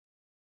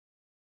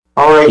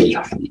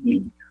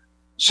Alrighty.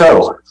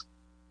 So,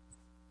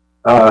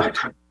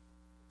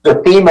 the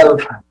theme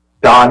of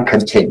John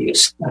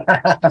continues.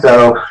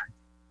 So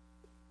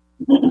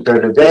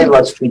today,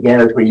 let's begin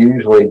as we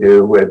usually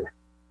do with,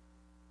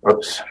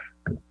 oops.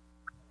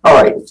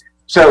 All right.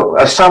 So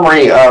a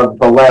summary of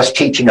the last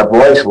teaching of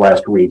Roy's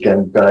last week,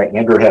 and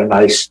Andrew had a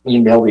nice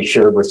email he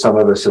shared with some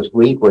of us this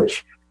week,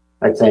 which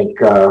I think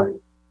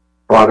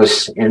brought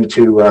us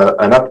into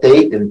an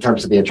update in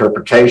terms of the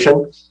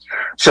interpretation.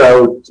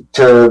 So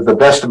to the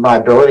best of my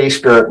ability,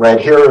 Spirit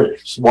read here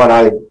is what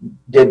I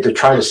did to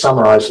try to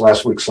summarize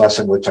last week's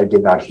lesson, which I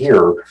did not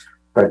hear,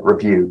 but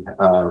reviewed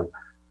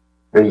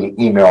the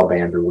email of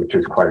Andrew, which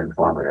is quite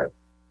informative.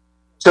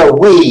 So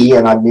we,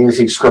 and I'm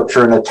using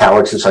scripture in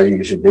italics as I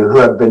usually do, who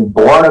have been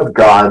born of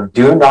God,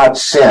 do not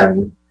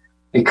sin,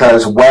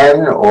 because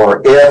when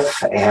or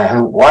if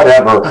and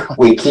whatever,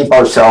 we keep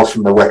ourselves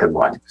from the wicked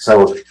one.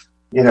 So,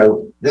 you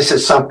know, this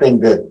is something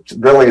that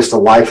really is the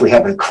life we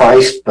have in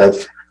Christ,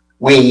 but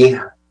we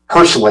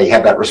personally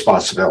have that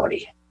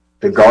responsibility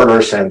to guard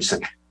ourselves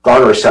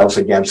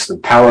against the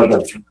power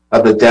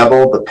of the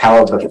devil, the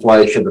power of the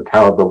flesh, and the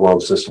power of the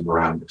world system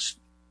around us.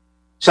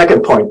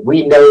 Second point,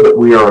 we know that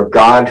we are a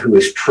God who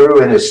is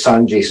true in his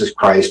Son, Jesus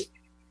Christ,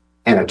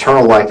 and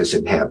eternal life is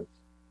in him.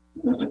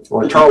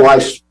 Well, eternal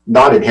life's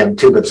not in him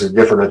too, but it's a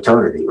different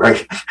eternity,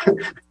 right?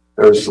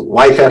 There's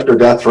life after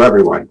death for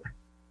everyone,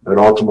 but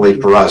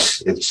ultimately for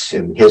us, it's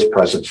in his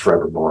presence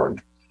forevermore.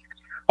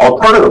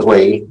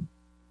 Alternatively,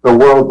 the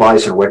world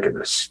lies in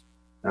wickedness,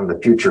 and the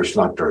future is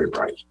not very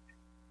bright.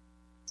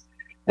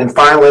 And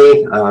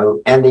finally,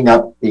 ending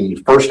up the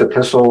first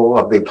epistle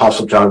of the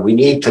Apostle John, we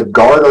need to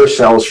guard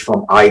ourselves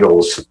from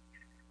idols,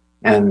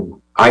 and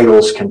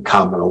idols can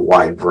come in a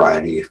wide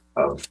variety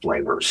of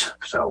flavors.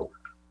 So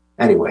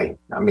anyway,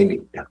 I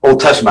mean, Old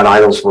Testament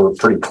idols were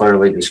pretty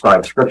clearly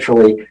described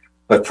scripturally,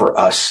 but for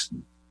us,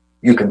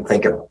 you can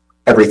think of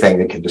everything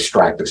that can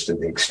distract us to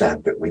the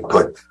extent that we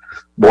put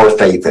more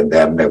faith in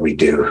them than we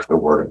do the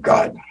Word of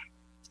God.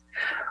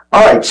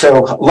 All right,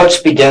 so let's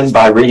begin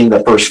by reading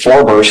the first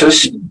 4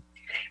 verses.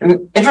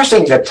 And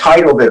interesting, the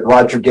title that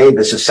Roger gave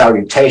us is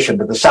Salutation,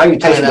 but the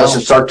salutation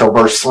doesn't start till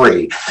verse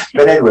 3.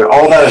 But anyway,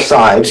 all that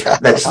aside,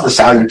 that's the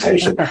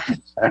salutation.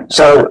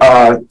 So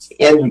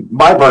in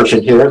my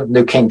version here,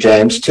 New King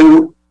James,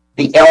 to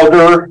the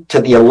elder, to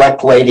the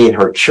elect lady and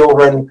her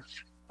children,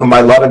 whom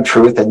I love in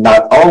truth, and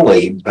not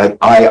only, but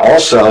I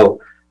also,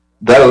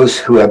 those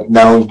who have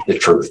known the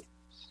truth,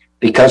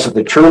 because of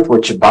the truth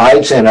which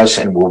abides in us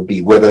and will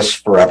be with us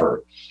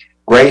forever.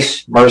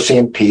 Grace, mercy,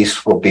 and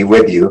peace will be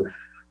with you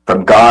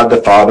from God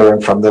the Father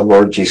and from the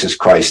Lord Jesus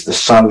Christ, the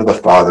Son of the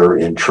Father,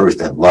 in truth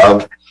and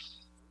love.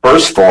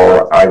 Verse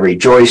 4, I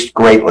rejoiced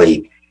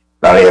greatly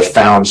that I have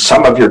found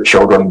some of your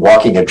children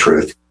walking in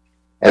truth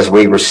as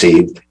we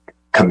received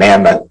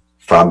commandment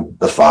from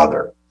the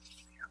Father.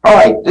 All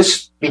right,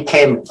 this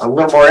became a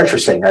little more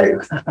interesting.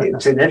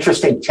 It's an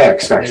interesting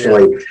text,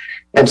 actually.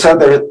 And so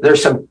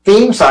there's some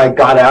themes I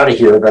got out of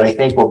here that I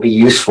think will be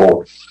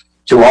useful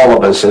to all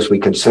of us as we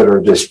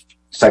consider this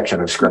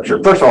section of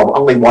scripture. First of all,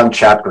 only one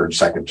chapter in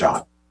 2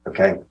 John.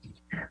 Okay.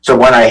 So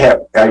when I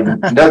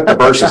note the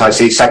verses, I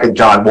see 2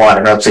 John 1,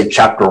 and I don't say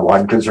chapter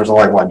 1 because there's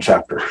only one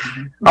chapter.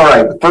 All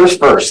right. First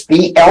verse,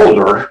 the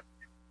elder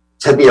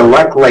to the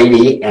elect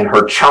lady and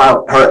her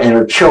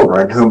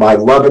children, whom I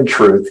love in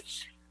truth,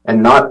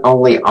 and not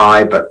only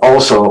I, but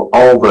also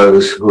all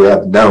those who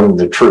have known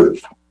the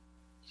truth.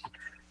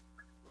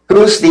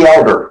 Who's the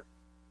elder?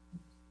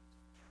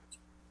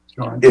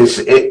 Is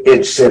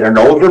it an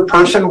older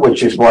person,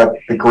 which is what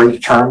the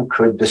Greek term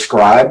could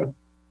describe?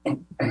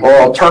 Or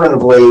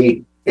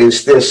alternatively,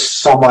 is this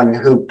someone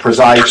who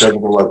presides over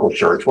the local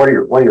church? What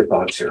are your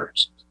thoughts here?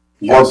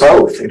 Yes. Or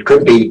both. It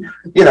could be,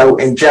 you know,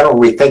 in general,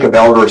 we think of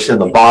elders in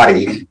the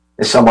body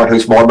as someone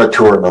who's more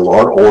mature in the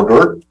Lord,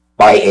 older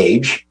by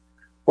age.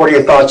 What are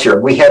your thoughts here?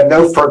 We have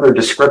no further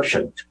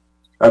description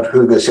of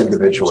who this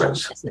individual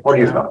is. What are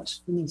your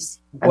thoughts? And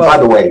by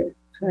the way,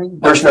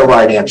 there's no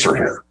right answer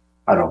here.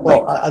 I don't think.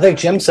 Well, I think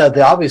Jim said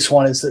the obvious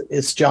one is that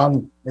it's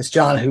John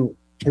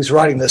who's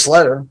writing this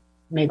letter.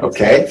 Maybe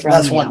okay.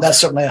 That's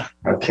certainly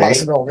a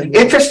possibility.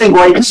 Interesting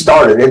way to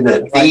start it, isn't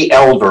it? Right. The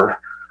elder.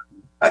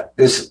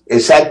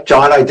 Is that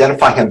John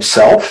identify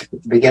himself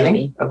at the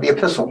beginning of the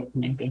epistle?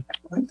 Maybe.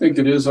 I think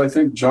it is. I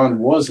think John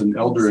was an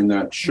elder in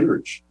that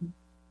church,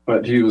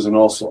 but he was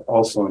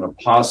also an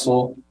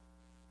apostle,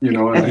 you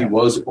know, and he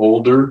was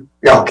older.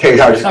 Yeah, okay.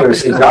 I was going to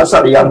say, John's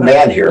not a young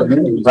man here,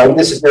 right?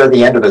 This is near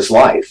the end of his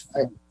life,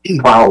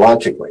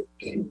 chronologically.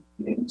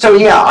 So,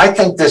 yeah, I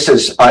think this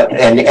is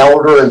an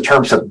elder in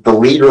terms of the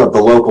leader of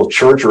the local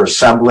church or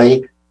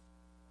assembly,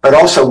 but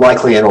also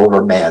likely an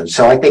older man.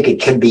 So I think it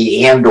can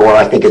be and or.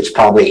 I think it's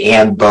probably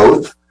and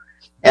both.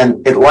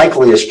 And it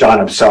likely is John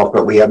himself,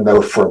 but we have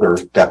no further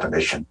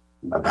definition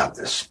about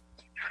this.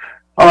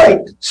 All right,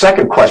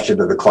 second question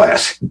to the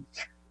class.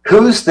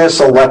 Who's this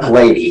elect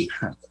lady?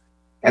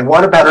 And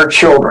what about her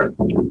children?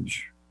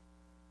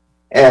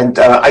 And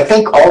I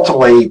think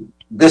ultimately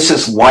this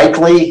is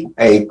likely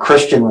a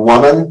Christian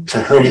woman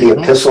to whom the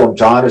epistle of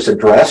John is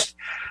addressed.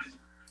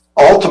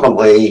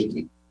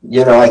 ultimately,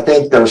 I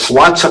think there's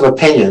lots of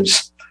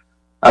opinions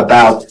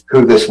about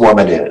who this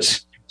woman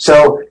is.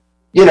 So,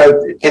 in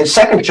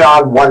 2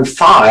 John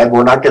 1:5,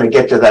 we're not going to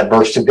get to that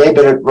verse today,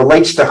 but it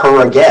relates to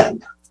her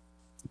again.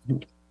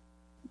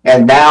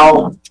 And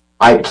now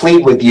I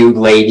plead with you,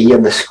 lady,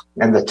 and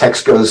the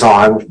text goes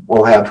on.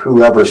 We'll have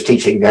whoever's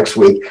teaching next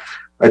week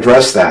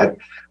address that.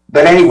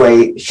 But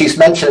anyway, she's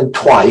mentioned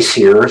twice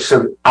here,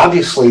 so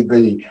obviously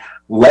the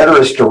letter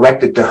is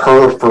directed to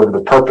her for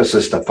the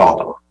purposes to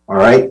follow, all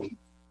right?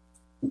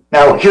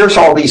 Now, here's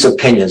all these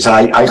opinions.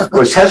 I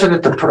was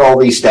hesitant to put all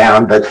these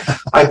down, but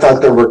I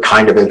thought they were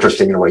kind of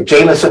interesting in a way.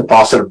 Jamieson,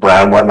 Fawcett,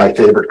 Brown, one of my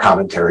favorite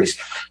commentaries.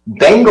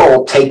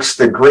 Bengal takes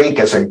the Greek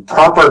as a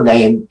proper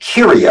name,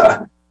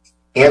 Kyria,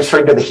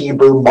 answering to the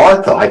Hebrew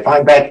Martha. I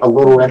find that a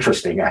little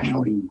interesting,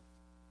 actually.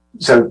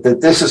 So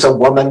that this is a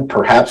woman,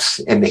 perhaps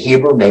in the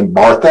Hebrew, named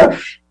Martha,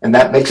 and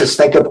that makes us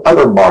think of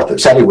other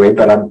Marthas anyway,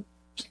 but I'm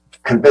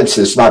convinced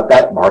it's not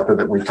that Martha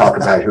that we talk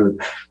about who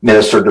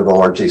ministered to the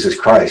Lord Jesus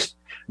Christ.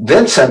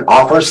 Vincent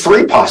offers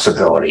three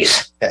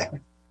possibilities. Okay.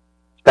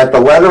 That the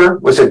letter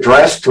was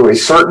addressed to a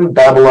certain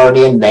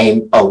Babylonian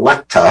named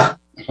Electa.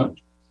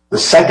 The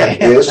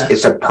second is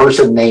it's a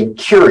person named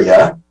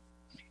Kyria,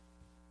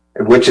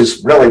 which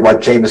is really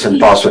what Jamieson,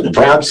 Fawcett, and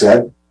Brown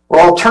said. Or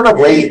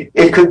alternatively,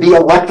 it could be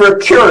Electra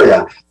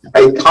Curia,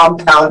 a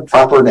compound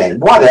proper name,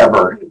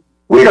 whatever.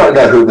 We don't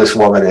know who this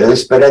woman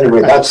is, but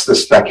anyway, that's the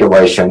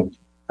speculation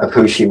of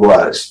who she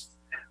was.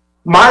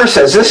 Meyer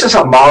says this is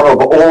a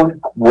model of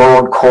old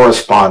world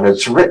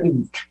correspondence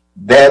written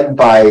then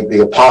by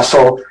the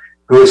apostle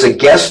who is a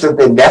guest of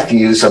the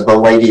nephews of the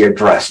lady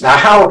addressed. Now,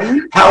 how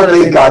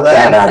they got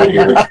that out of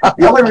here?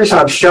 The only reason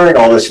I'm sharing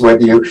all this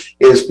with you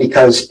is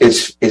because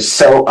it's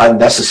so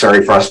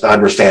unnecessary for us to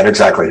understand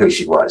exactly who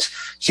she was.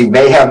 She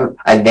may have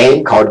a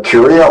name called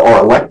Curia or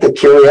Electa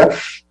Curia,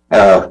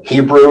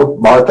 Hebrew,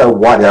 Martha,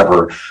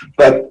 whatever.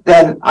 But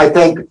then I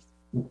think,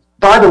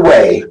 by the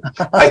way,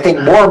 I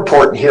think more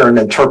important here in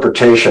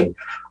interpretation,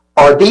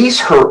 are these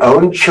her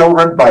own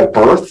children by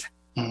birth?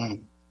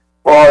 Mm-hmm.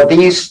 Or are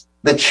these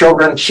the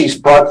children she's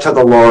brought to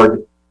the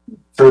Lord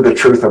through the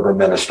truth of her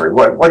ministry?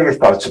 What are your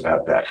thoughts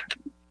about that?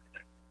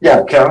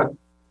 Yeah, Kevin?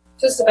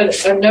 Just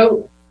a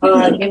note,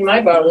 in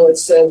my Bible it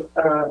said,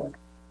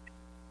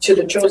 to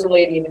the chosen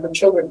lady and her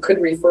children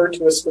could refer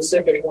to a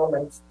specific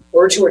woman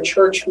or to a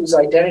church whose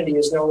identity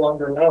is no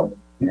longer known.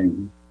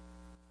 Mm-hmm.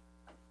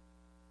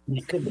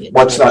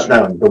 What's not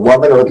known? The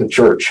woman or the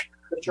church?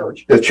 The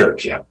church. The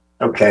church, yeah.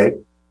 Okay.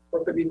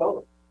 Or it could be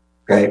both.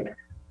 Okay.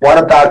 What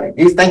about,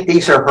 do you think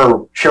these are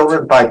her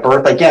children by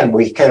birth? Again,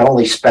 we can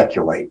only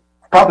speculate.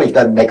 Probably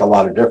doesn't make a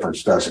lot of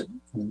difference, does it?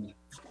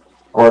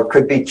 Or it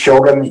could be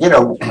children,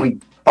 we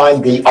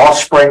find the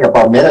offspring of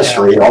our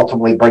ministry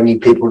ultimately bringing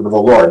people to the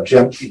Lord.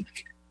 Jim?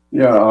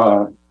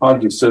 Yeah,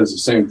 Hodges says the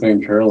same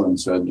thing Carolyn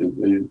said.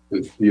 The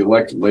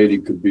elected lady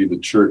could be the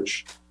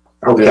church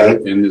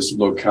in this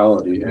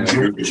locality, and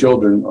her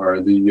children are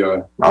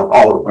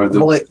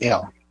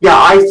Yeah,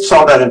 I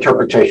saw that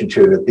interpretation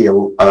too, that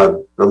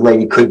the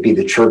lady could be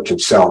the church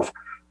itself.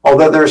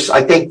 Although there's,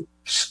 I think,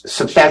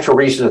 substantial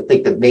reason to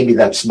think that maybe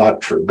that's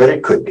not true, but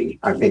it could be.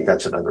 I think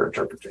that's another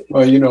interpretation.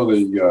 Well,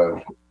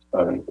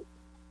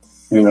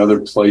 in other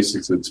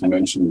places it's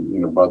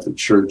mentioned, about the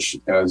church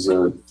as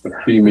a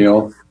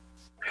female.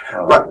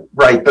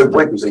 Right, but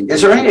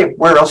is there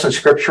anywhere else in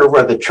Scripture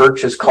where the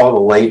church is called a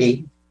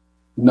lady?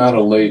 Not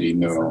a lady,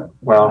 no.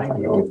 Well,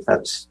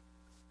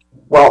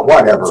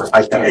 whatever.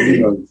 I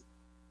think.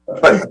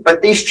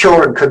 But these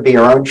children could be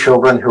her own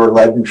children who are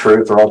led in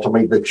truth, or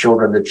ultimately the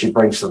children that she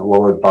brings to the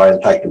Lord by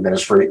effective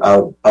ministry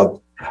of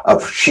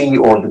she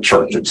or the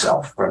church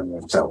itself.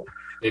 So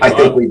I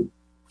think we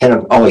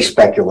can only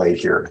speculate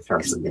here in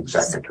terms of the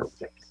exact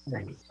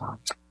interpretation.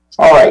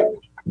 All right,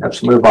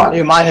 let's move on.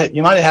 You might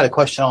have had a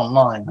question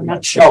online. I'm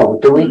not sure. Oh,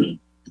 do we?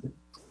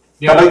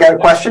 Somebody got a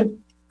question?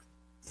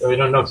 I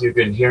don't know if you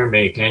can hear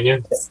me. Can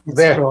you?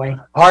 Very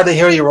hard to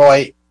hear you,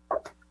 Roy.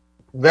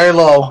 Very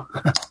low.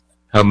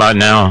 How about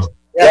now?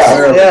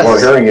 Yes. We're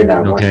hearing you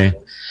now. Okay.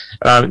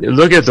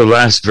 Look at the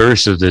last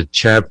verse of the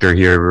chapter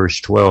here,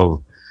 verse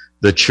 12.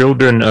 The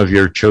children of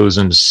your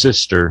chosen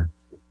sister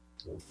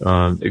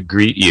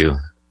greet you.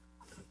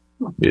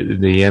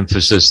 The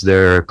emphasis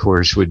there, of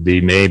course, would be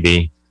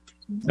maybe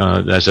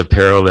that's a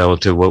parallel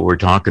to what we're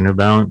talking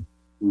about.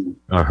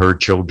 Her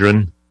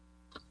children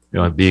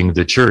being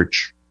the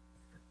church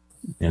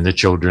and the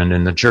children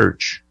in the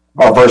church.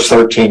 Oh, verse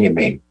 13, you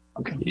mean?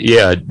 Okay.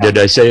 Yeah, did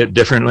I say it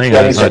differently?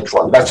 Yeah, you said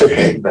 12. That's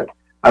okay, but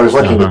I was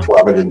looking at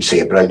 12. I didn't see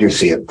it, but I do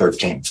see it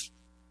 13.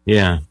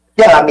 Yeah.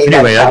 Yeah, I mean,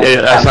 anyway,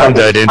 I found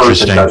that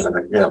interesting.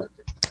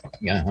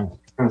 Yeah.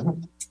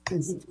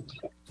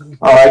 Mm-hmm.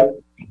 All right.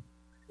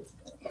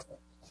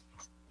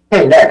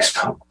 Okay, next.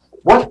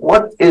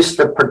 What is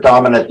the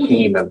predominant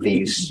theme of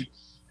these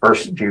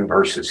first few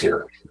verses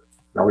here,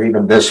 or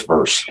even this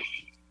verse?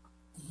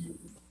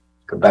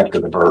 Go back to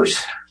the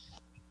verse.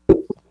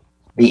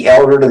 The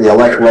elder to the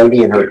elect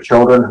lady and her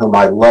children, whom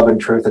I love in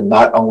truth, and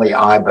not only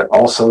I, but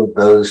also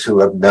those who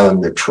have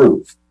known the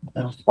truth.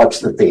 What's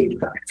the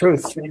theme?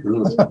 Truth.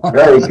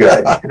 Very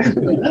good.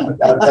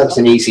 That's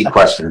an easy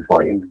question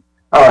for you.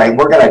 All right,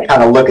 we're going to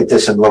kind of look at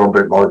this in a little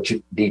bit more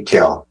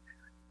detail.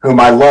 Whom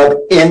I love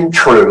in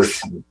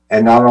truth,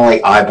 and not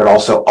only I, but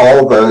also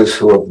all those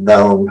who have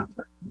known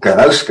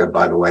Gnoska,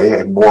 by the way,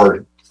 and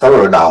more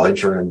thorough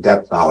knowledge or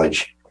in-depth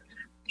knowledge,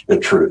 the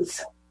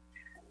truth.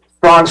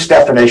 Strong's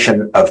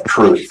definition of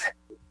truth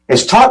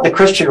is taught in the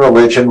Christian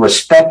religion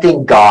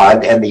respecting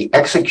God and the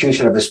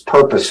execution of his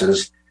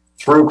purposes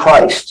through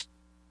Christ,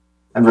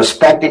 and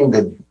respecting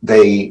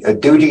the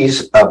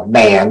duties of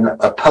man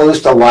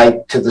opposed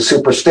alike to the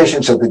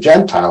superstitions of the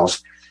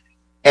Gentiles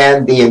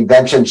and the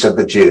inventions of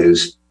the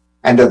Jews,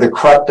 and of the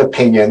corrupt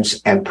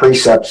opinions and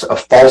precepts of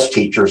false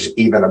teachers,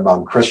 even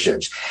among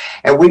Christians.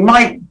 And we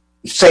might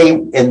say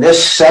in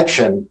this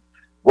section,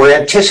 we're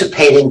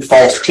anticipating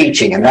false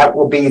teaching, and that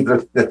will be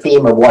the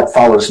theme of what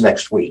follows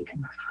next week.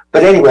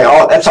 But anyway,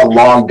 that's a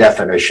long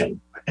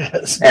definition.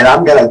 Yes. And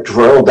I'm going to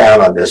drill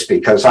down on this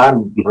because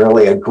I'm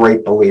really a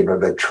great believer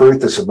that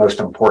truth is the most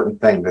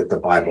important thing that the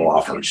Bible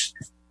offers.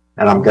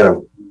 And I'm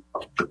going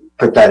to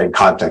put that in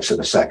context in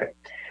a second.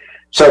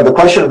 So the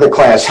question of the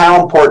class,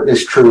 how important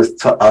is truth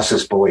to us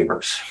as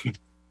believers?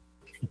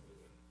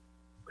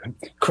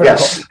 Critical.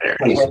 Yes,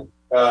 please.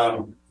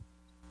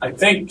 I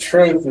think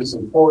truth is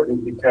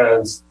important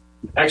because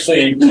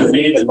actually, to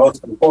me, the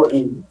most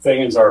important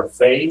thing is our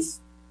faith.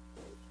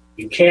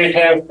 You can't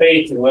have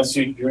faith unless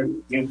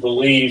you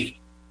believe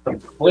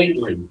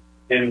completely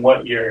in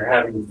what you're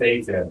having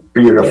faith in.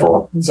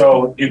 Beautiful.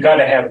 So you got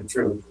to have the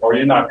truth, or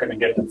you're not going to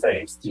get the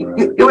faith.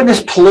 In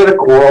this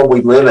political world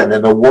we live in,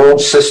 and the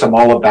world system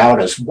all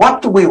about us,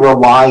 what do we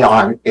rely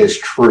on is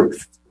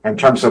truth in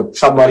terms of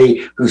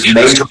somebody who's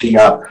measuring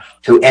up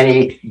to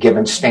any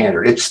given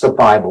standard. It's the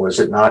Bible, is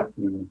it not?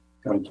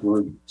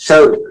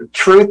 So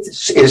truth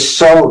is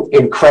so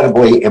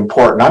incredibly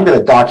important. I'm going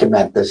to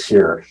document this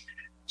here.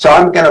 So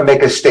I'm going to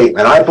make a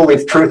statement. I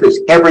believe truth is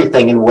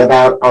everything, and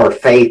without our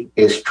faith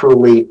is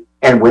truly,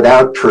 and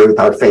without truth,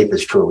 our faith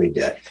is truly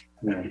dead.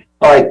 Yeah.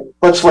 All right,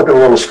 let's look at a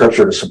little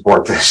scripture to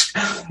support this.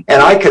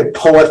 And I could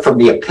pull it from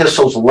the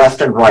epistles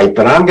left and right,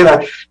 but I'm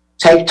going to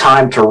take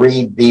time to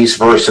read these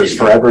verses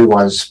for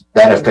everyone's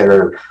benefit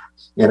or,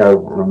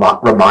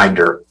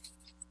 reminder.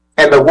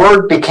 And the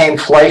Word became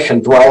flesh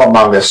and dwelt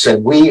among us,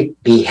 and we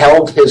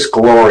beheld his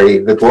glory.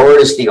 The glory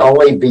is the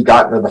only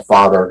begotten of the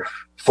Father,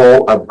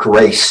 full of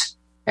grace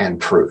and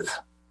truth.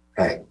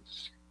 Okay.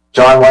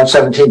 John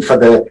 1:17, for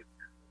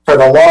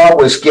the law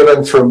was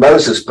given through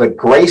Moses, but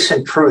grace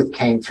and truth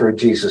came through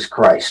Jesus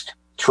Christ.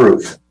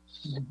 Truth.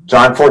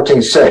 John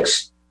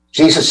 14:6,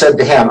 Jesus said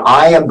to him,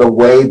 I am the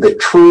way, the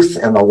truth,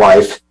 and the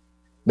life.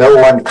 No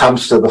one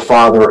comes to the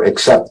Father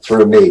except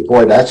through me.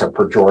 Boy, that's a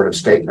pejorative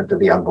statement to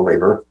the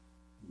unbeliever.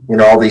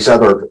 All these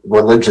other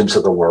religions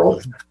of the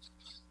world.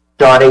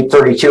 John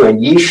 8:32,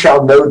 and ye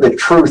shall know the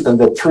truth, and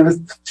the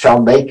truth shall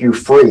make you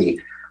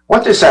free.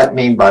 What does that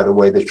mean, by the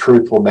way, the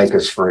truth will make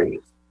us free?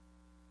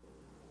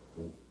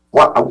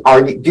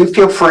 Do you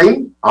feel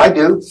free? I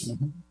do.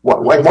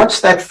 What's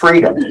that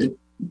freedom?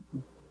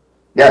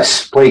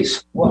 Yes,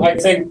 please. Well, I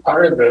think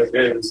part of it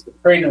is the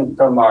freedom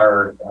from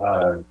our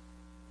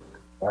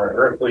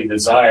earthly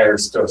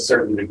desires to a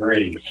certain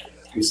degree.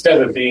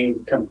 Instead of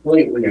being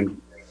completely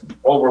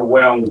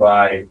overwhelmed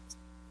by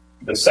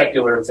the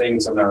secular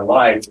things in our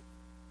life,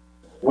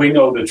 we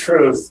know the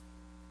truth,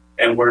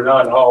 and we're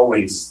not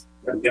always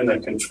in the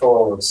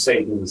control of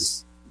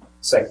Satan's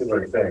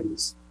secular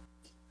things.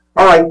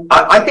 All right.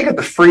 I think of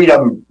the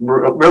freedom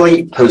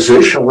really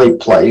positionally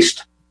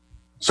placed.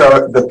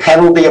 So the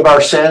penalty of our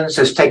sins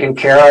is taken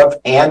care of,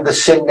 and the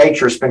sin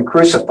nature has been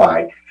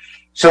crucified.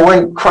 So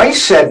when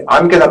Christ said,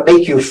 I'm going to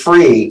make you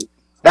free,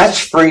 that's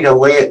free to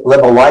live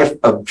a life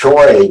of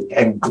joy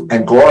and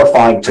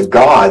glorifying to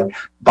God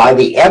by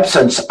the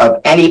absence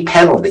of any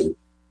penalty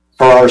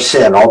for our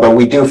sin, although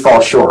we do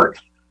fall short.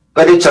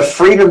 But it's a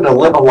freedom to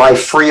live a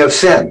life free of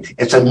sin.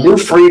 It's a new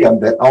freedom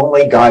that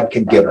only God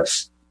can give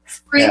us.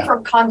 Free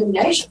from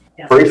condemnation.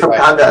 Free from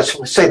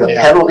condemnation. Say the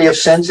penalty of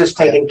sins is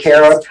taken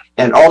care of,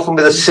 and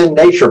ultimately the sin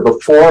nature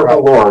before the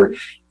Lord.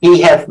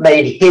 He hath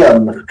made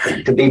him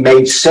to be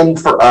made sin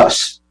for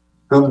us,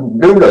 who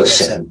knew no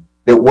sin,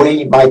 that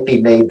we might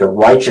be made the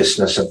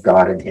righteousness of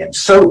God in him.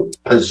 So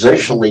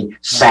positionally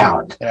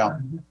sound. Yeah.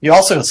 You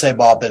also can say,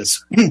 Bob, that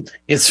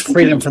it's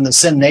freedom from the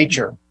sin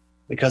nature,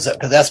 because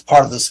that's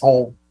part of this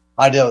whole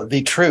idea of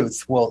the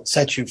truth will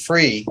set you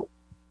free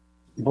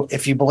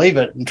if you believe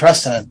it and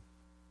trust in it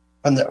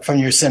from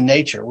your sin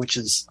nature, which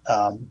is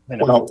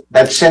well,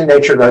 that sin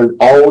nature though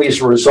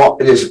always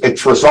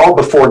it's resolved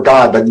before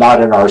God, but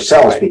not in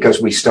ourselves,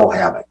 because we still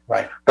have it.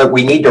 Right. But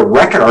we need to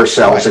reckon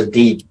ourselves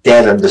indeed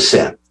dead unto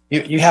sin.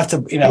 You have to,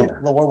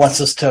 the Lord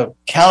wants us to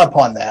count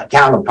upon that.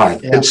 Count upon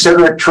it. Yeah.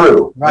 Consider it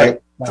true.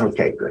 Right.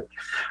 Okay, good.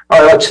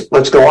 All right,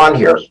 let's go on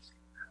here.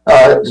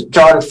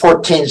 John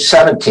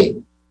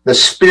 14:17. The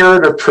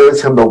Spirit of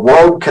truth, whom the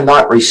world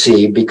cannot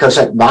receive, because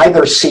it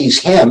neither sees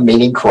him,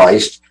 meaning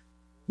Christ,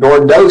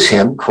 nor knows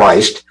him,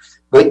 Christ,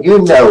 but you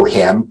know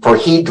him, for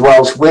he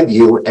dwells with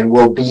you and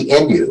will be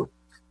in you.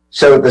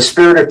 So the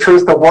Spirit of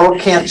truth, the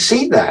world can't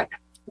see that.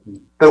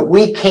 But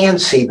we can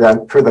see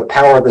them through the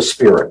power of the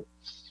Spirit.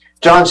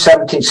 John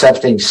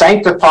 17:17,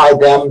 sanctify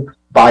them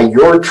by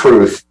your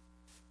truth.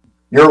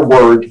 Your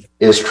word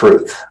is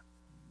truth.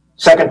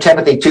 2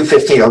 Timothy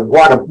 2:15,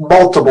 one of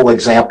multiple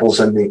examples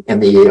in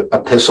the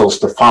epistles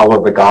to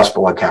follow the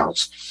gospel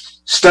accounts.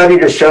 Study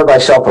to show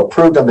thyself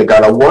approved unto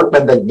God, a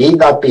workman that need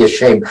not be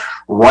ashamed,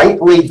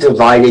 rightly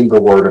dividing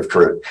the word of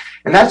truth.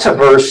 And that's a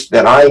verse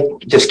that I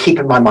just keep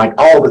in my mind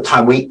all the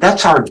time.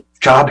 That's our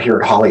job here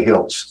at Holly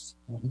Hills.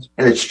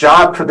 And it's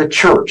job for the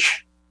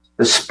church,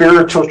 the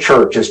spiritual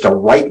church, is to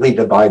rightly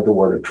divide the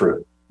word of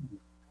truth.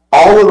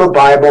 All of the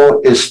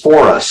Bible is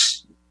for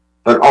us,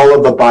 but all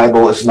of the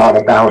Bible is not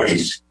about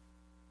us.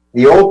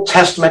 The Old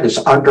Testament is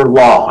under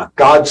law.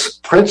 God's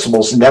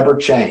principles never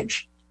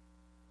change.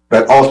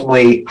 But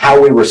ultimately,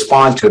 how we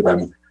respond to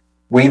them,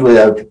 we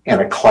live in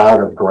a cloud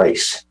of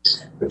grace,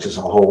 which is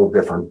a whole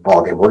different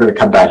ballgame. We're going to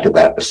come back to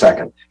that in a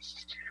second.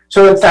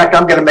 So, in fact,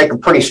 I'm going to make a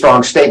pretty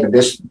strong statement.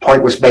 This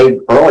point was made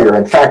earlier.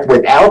 In fact,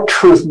 without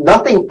truth,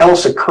 nothing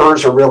else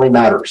occurs or really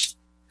matters.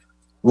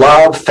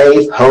 Love,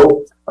 faith,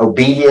 hope,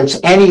 obedience,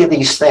 any of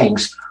these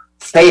things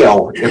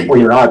fail if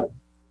we are not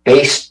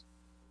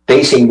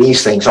basing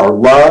these things. Our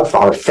love,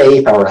 our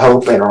faith, our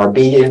hope, and our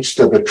obedience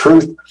to the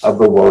truth of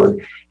the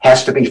word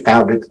has to be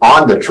founded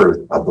on the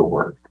truth of the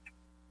word.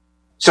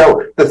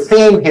 So the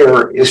theme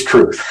here is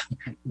truth.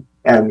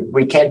 And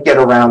we can't get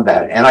around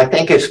that. And I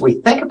think as we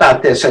think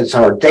about this, as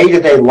our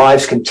day-to-day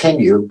lives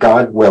continue,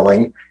 God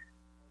willing,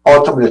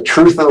 ultimately the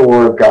truth of the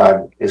Word of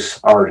God is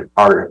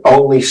our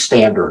only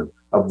standard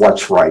of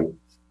what's right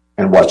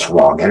and what's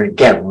wrong. And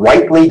again,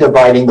 rightly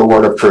dividing the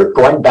word of truth,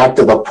 going back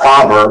to the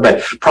proverb,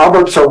 and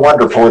Proverbs are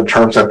wonderful in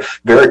terms of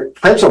very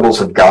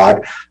principles of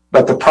God,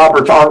 but the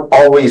Proverbs aren't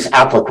always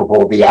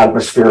applicable to the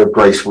atmosphere of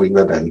grace we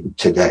live in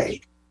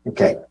today.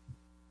 Okay.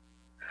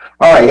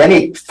 All right,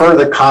 any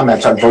further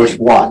comments on verse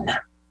 1?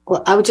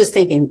 Well, I was just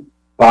thinking,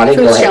 Bonnie,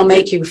 truth shall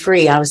make you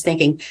free. I was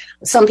thinking,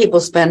 some people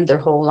spend their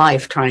whole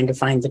life trying to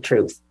find the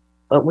truth,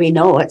 but we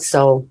know it,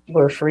 so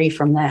we're free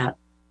from that.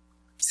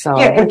 So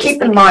yeah, and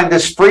keep in mind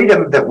this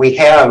freedom that we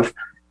have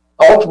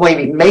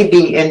ultimately may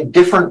be in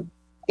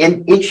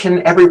each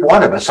and every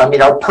one of us. I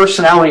mean, our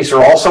personalities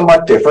are all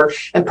somewhat different,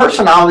 and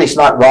personality is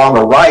not wrong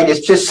or right.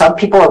 It's just some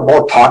people are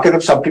more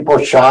talkative, some people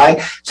are shy.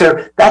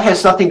 So that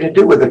has nothing to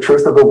do with the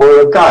truth of the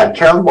Word of God.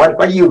 Carolyn, what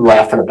are you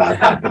laughing about?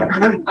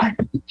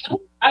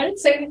 I didn't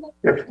say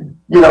anything.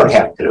 You don't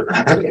have to.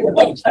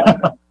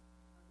 All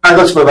right,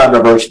 let's move on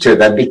to verse 2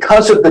 then.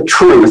 Because of the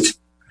truth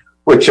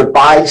which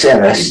abides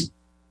in us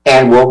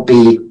and will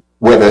be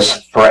with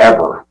us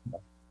forever.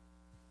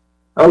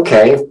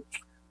 Okay.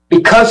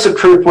 Because the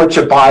truth which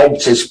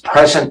abides is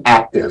present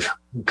active,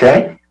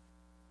 okay?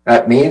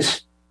 That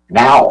means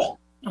now,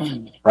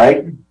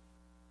 right?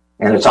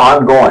 And it's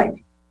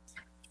ongoing.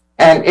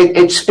 And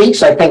it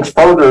speaks, I think,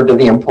 further to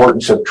the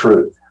importance of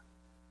truth.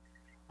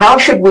 How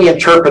should we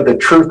interpret the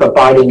truth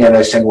abiding in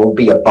us and will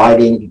be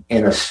abiding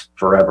in us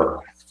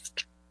forever?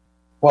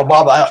 Well,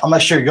 Bob, I'm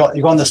not sure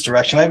you're going this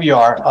direction. Maybe you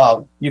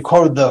are. You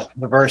quoted the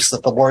verse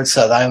that the Lord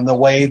said, I am the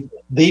way,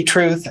 the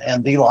truth,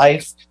 and the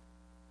life.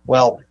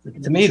 Well,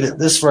 to me,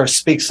 this verse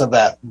speaks of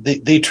that.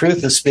 The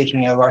truth is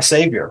speaking of our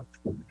Savior.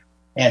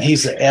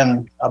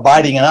 And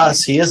abiding in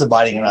us, he is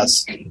abiding in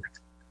us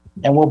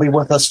and will be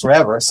with us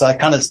forever. So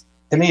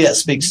to me, that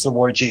speaks to the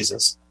Lord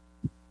Jesus.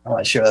 I'm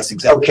not sure that's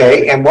exactly.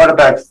 Okay, and what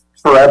about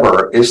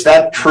forever? Is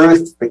that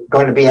truth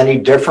going to be any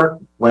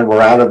different when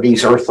we're out of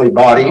these earthly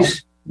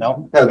bodies?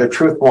 No, the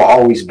truth will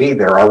always be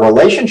there. Our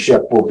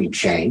relationship will be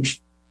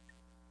changed.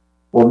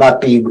 Will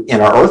not be in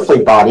our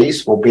earthly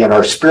bodies, will be in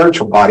our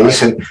spiritual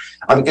bodies. And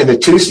in the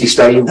Tuesday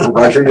study,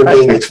 Roger, you're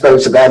being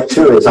exposed to that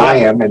too, as I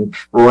am, and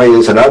Roy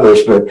is and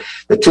others. But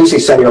the Tuesday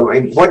study,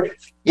 what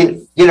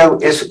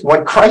is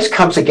when Christ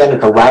comes again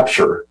at the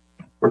rapture,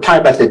 we're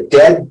talking about the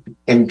dead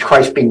in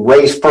Christ being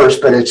raised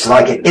first, but it's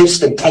like an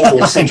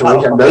instantaneous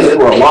situation. Those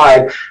who are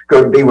alive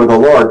go to be with the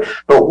Lord.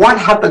 But what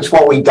happens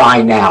when we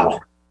die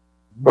now?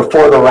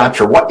 Before the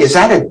rapture, what is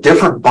that a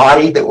different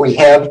body that we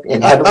have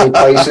in heavenly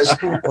places?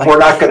 We're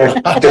not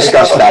going to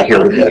discuss that here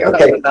today,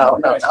 okay? No.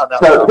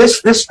 So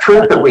this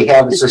truth that we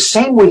have is the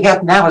same we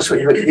have now as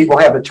we will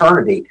have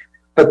eternity.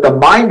 But the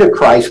mind of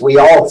Christ, we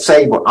all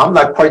say, well, I'm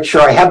not quite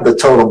sure I have the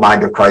total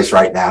mind of Christ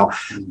right now.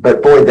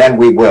 But boy, then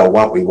we will.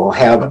 What we will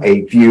have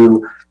a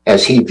view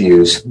as he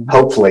views,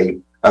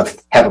 hopefully,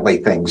 of heavenly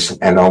things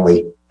and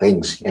only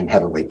things in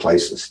heavenly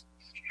places.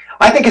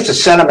 I think it's a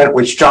sentiment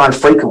which John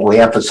frequently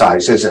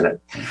emphasizes, isn't it?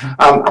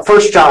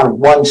 1 John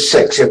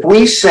 1:6. If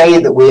we say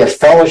that we have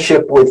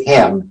fellowship with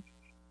him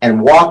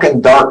and walk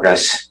in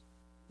darkness,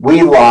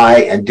 we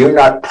lie and do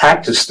not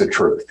practice the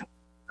truth.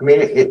 I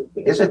mean,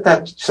 isn't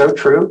that so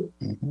true?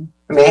 Mm-hmm.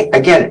 I mean,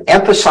 again,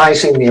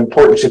 emphasizing the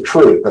importance of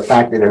truth, the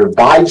fact that it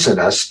abides in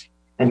us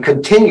and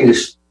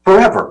continues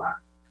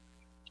forever.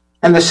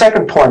 And the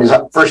second point is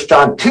 1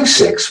 John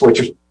 2:6, which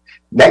is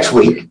next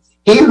week.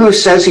 He who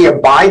says he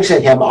abides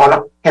in him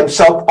on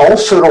himself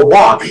also to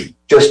walk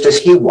just as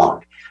he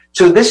walked.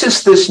 So this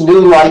is this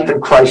new life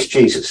in Christ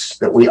Jesus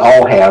that we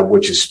all have,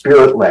 which is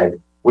spirit-led,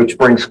 which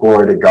brings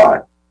glory to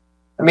God.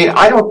 I mean,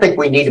 I don't think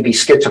we need to be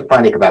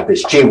schizophrenic about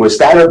this. Gee, was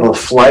that of the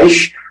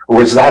flesh or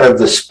was that of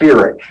the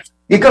spirit?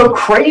 You go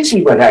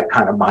crazy with that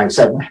kind of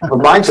mindset.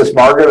 Reminds us,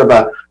 Margaret, of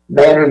a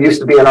man who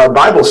used to be in our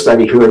Bible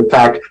study who, in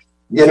fact,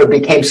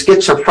 became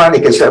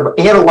schizophrenic as they're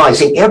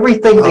analyzing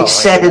everything they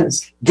said and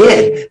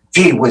did.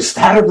 Gee, was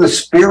that of the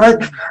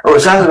spirit or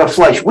was that of the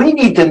flesh? We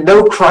need to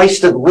know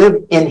Christ and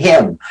live in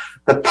him.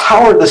 The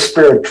power of the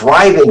Spirit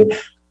driving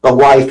the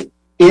life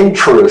in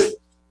truth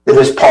that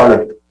is part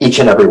of each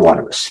and every one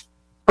of us.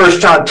 1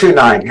 John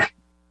 4:9,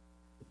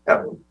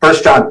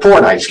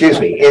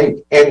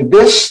 in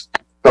this,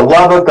 the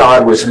love of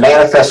God was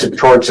manifested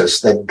towards us,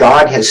 that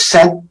God has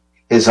sent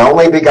his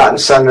only begotten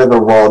Son into the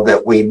world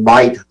that we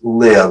might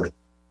live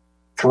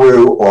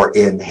through or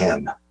in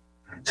him.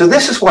 So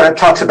this is what it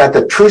talks about,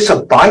 the truth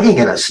abiding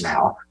in us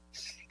now.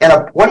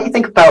 And what do you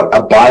think about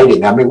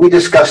abiding? I mean, we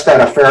discussed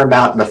that a fair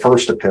amount in the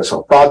first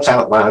epistle. Thoughts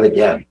out loud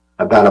again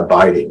about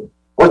abiding.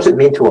 What's it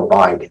mean to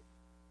abide?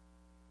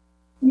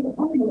 Be at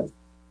home with.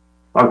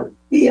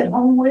 Be at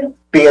home with.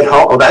 Be at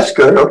home. Oh, that's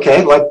good.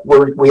 Okay. Like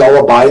we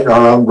all abide in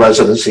our own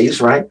residencies,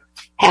 right?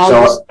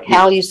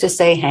 Hal used to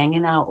say,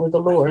 hanging out with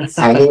the Lord.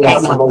 Hanging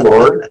out with the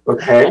Lord.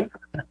 Okay.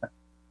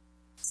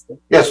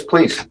 Yes,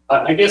 please.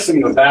 I guess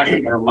in the back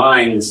of our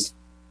minds,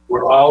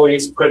 we're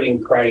always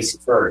putting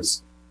Christ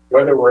first.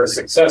 Whether we're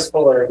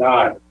successful or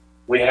not,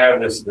 we have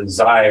this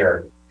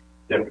desire,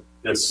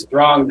 this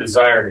strong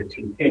desire to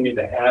continue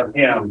to have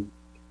him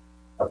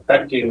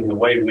affecting the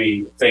way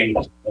we think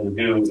and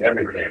do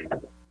everything.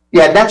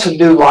 Yeah, that's a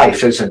new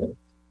life, isn't it?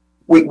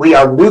 We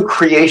are new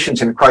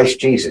creations in Christ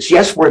Jesus.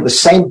 Yes, we're the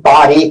same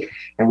body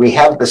and we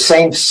have the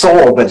same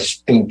soul, but it's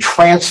being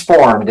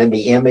transformed in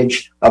the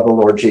image of the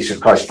Lord Jesus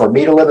Christ. For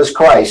me to live as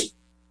Christ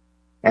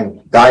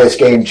and die as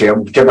gain,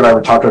 Jim. Jim and I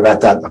were talking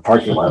about that in the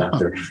parking lot out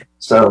there.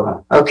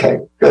 So, okay,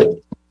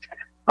 good.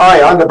 All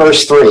right, on to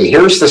verse 3.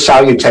 Here's the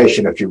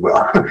salutation, if you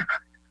will.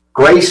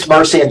 Grace,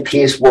 mercy, and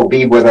peace will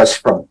be with us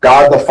from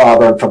God the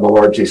Father and from the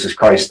Lord Jesus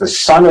Christ, the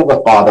Son of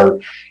the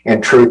Father,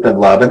 in truth and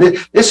love. And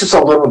this is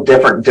a little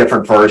different in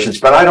different versions,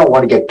 but I don't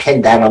want to get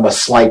pinned down on the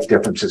slight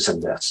differences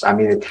in this. I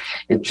mean,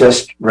 it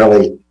just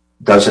really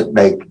doesn't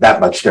make that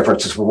much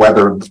difference as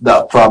whether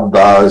the from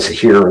the is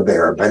here or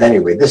there. But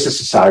anyway, this is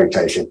the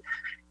salutation.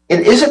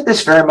 And isn't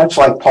this very much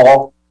like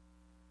Paul?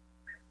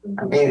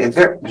 I mean,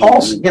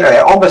 Paul's,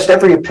 almost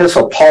every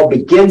epistle, Paul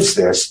begins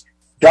this.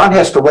 John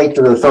has to wait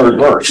to the third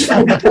verse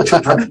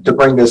to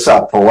bring this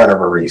up for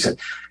whatever reason.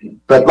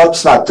 But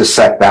let's not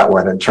dissect that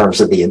one in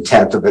terms of the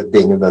intent of it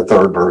being in the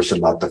third verse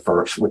and not the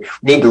first. We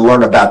need to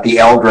learn about the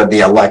elder and the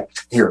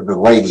elect here, the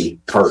lady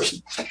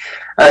first.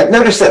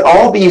 Notice that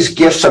all these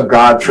gifts of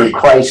God through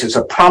Christ is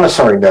a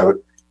promissory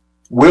note.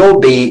 Will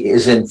be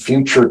is in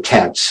future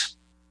tense.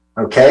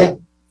 Okay?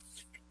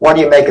 What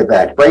do you make of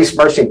that? Grace,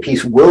 mercy, and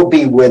peace will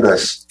be with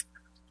us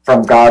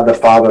from God the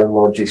Father and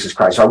Lord Jesus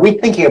Christ. Are we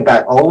thinking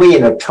about only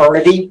an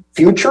eternity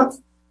future?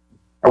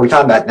 Are we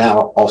talking about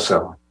now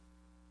also?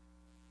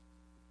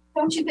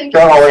 Don't you think?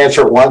 Don't all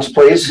answer at once,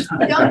 please.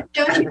 Don't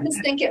you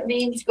just think it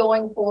means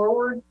going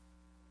forward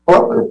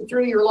Well,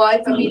 through your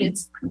life? I mean,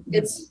 it's.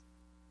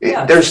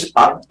 Yeah. There's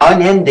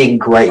unending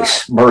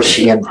grace,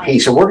 mercy, and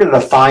peace, and we're going to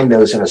define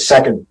those in a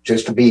second,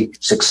 just to be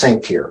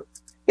succinct here.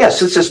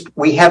 Yes, it's just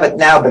we have it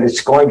now, but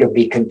it's going to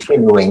be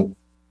continuing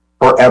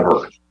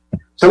forever.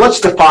 So let's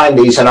define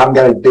these, and I'm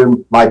going to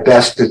do my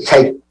best to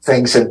take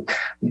things that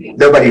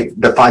nobody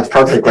defines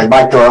perfectly.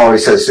 Mike Doyle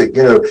always says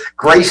that,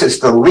 grace is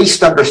the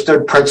least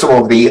understood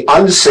principle of the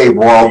unsaved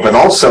world, but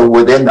also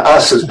within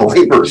us as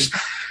believers.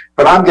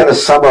 But I'm going to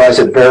summarize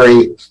it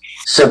very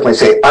simply,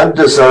 say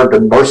undeserved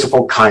and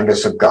merciful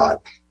kindness of God.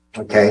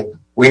 Okay?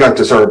 We don't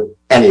deserve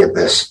any of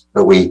this,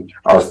 but we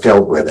are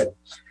filled with it.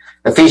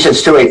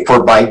 Ephesians 2:8,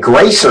 for by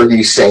grace are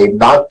you saved,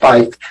 not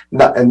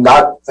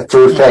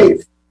through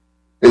faith.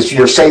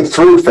 You're saved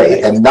through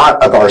faith and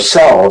not of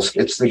ourselves.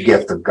 It's the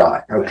gift of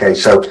God. Okay,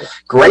 so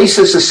grace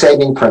is the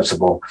saving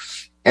principle,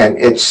 and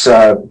it's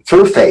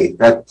through faith.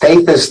 That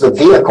faith is the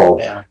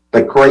vehicle,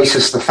 but grace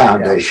is the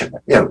foundation.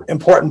 Yeah.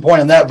 Important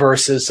point in that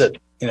verse is that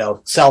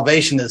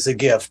salvation is the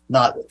gift,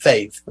 not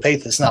faith.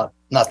 Faith is not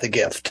the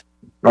gift.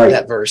 Right.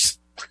 That verse.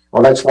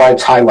 Well, that's why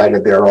it's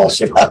highlighted there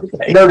also.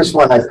 Okay. Notice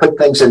when I put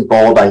things in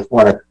bold, I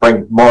want to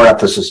bring more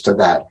emphasis to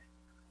that.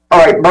 All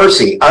right,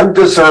 mercy,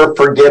 undeserved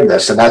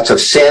forgiveness, and that's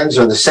of sins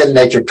or the sin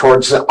nature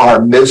towards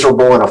our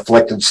miserable and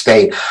afflicted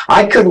state.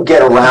 I couldn't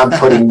get around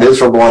putting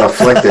miserable and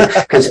afflicted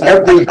because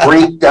every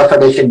Greek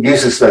definition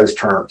uses those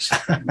terms.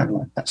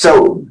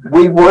 So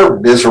we were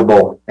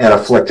miserable and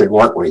afflicted,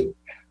 weren't we,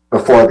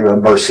 before the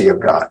mercy of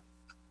God?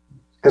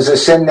 Because the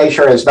sin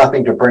nature has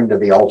nothing to bring to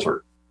the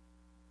altar.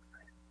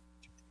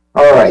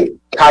 All right,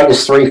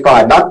 Titus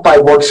 3:5, not by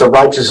works of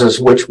righteousness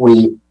which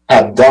we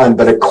have done,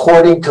 but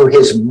according to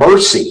his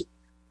mercy,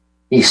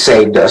 he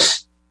saved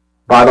us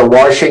by the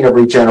washing of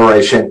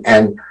regeneration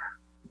and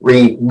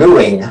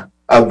renewing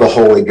of the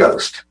Holy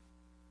Ghost.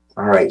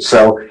 All right,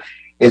 so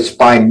it's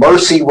by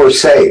mercy we're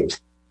saved.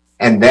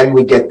 And then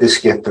we get this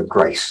gift of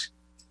grace.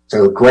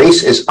 So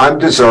grace is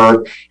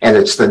undeserved, and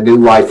it's the new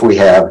life we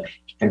have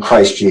in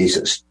Christ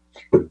Jesus.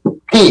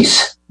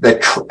 Peace.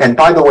 And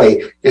by the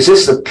way, is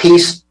this the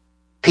peace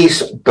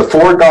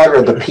before God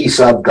or the peace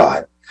of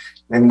God?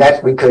 And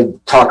that we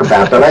could talk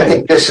about, but I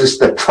think this is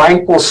the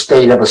tranquil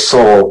state of a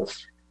soul,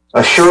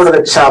 assured of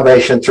its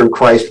salvation through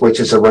Christ, which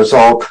is a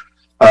result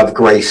of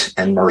grace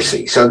and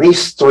mercy. So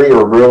these three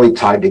are really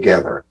tied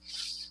together.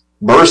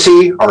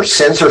 Mercy, our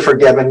sins are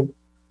forgiven.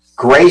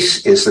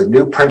 Grace is the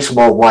new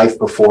principle of life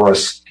before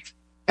us.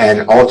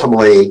 And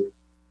ultimately,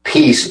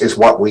 peace is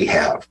what we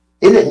have.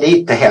 Isn't it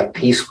neat to have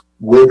peace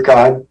with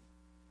God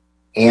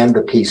and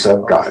the peace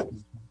of God?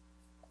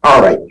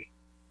 All right.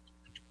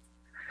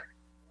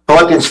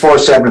 Philippians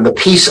 4:7, the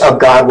peace of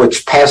God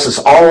which passes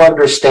all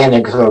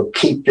understanding, so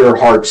keep your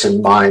hearts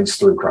and minds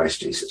through Christ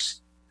Jesus.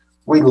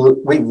 We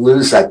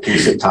lose that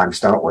peace at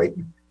times, don't we?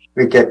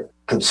 We get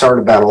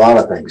concerned about a lot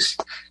of things.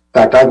 In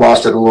fact, I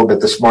lost it a little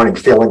bit this morning,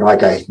 feeling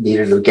like I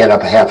needed to get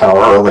up a half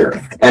hour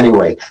earlier.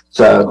 Anyway,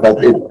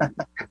 anyway,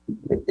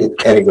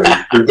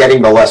 you're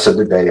getting the lesson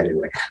today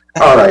anyway.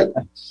 All right.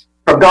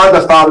 From God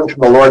the Father, from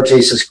the Lord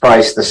Jesus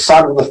Christ, the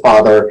Son of the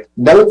Father,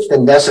 note the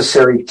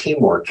necessary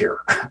teamwork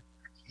here.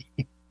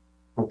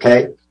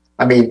 Okay?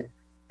 I mean,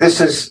 this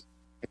is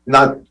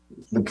not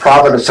the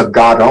providence of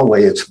God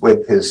only, it's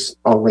with his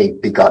only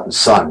begotten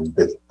Son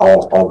that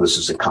all this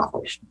is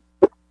accomplished.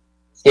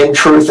 In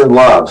truth and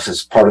love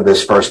is part of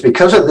this verse.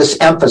 Because of this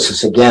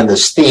emphasis, again,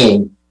 this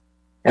theme,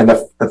 and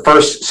the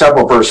first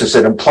several verses,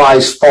 it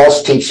implies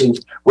false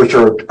teachings which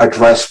are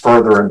addressed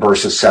further in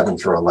verses 7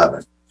 through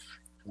 11.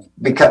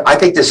 Because I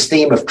think this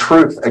theme of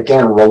truth,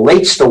 again,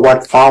 relates to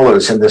what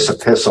follows in this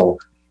epistle.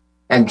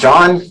 And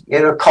John,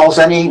 calls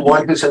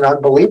anyone who's an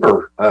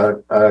unbeliever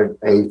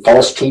a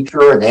false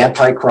teacher, an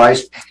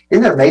antichrist.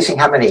 Isn't it amazing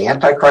how many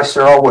antichrists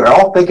there are? We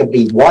all think it'd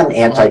be one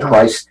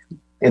antichrist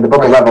in the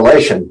book of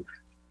Revelation.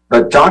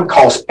 But John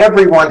calls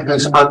everyone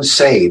who's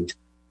unsaved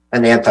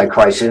an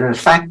antichrist. And in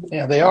fact,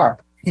 yeah, they are.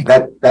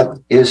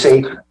 that is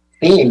a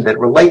theme that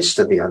relates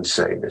to the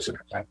unsaved, isn't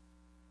it? Right.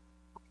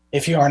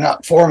 If you are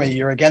not for me,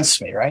 you're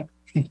against me, right?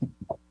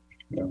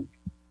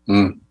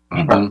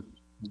 Mm-hmm.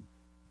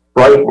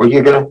 Right, were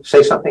you going to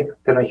say something?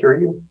 Did I hear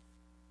you?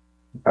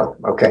 Oh,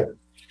 okay.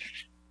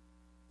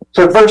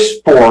 So verse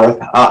 4,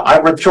 I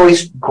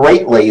rejoiced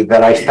greatly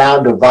that I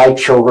found of thy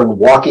children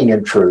walking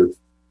in truth,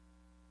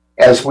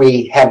 as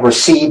we have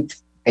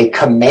received a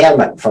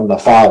commandment from the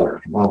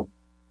Father. Well,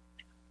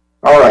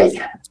 all right.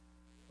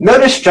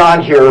 Notice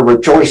John here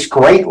rejoiced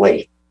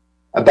greatly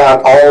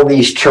about all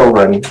these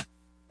children,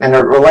 and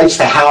it relates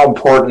to how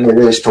important it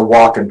is to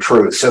walk in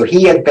truth. So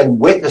he had been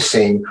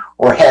witnessing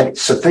or had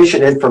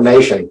sufficient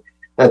information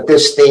that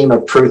this theme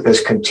of truth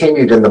has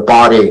continued in the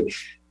body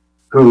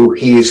who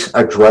he's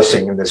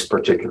addressing in this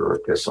particular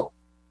epistle.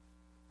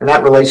 And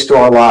that relates to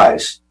our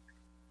lives.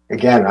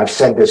 Again, I've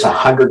said this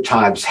 100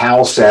 times.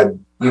 Hal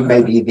said, you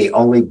may be the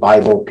only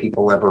Bible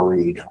people ever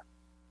read.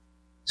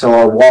 So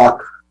our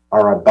walk,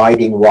 our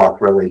abiding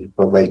walk, really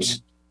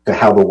relates to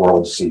how the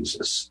world sees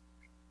us.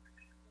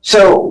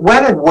 So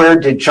when and where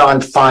did John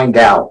find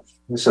out?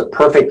 This is a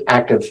perfect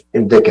active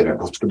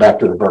indicative. Let's go back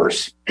to the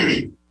verse.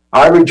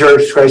 I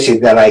rejoice greatly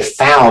that I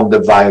found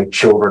of thy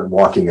children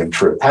walking in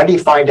truth. How do you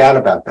find out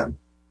about them?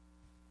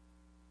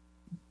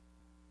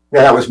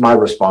 Yeah, that was my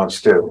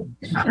response too.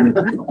 I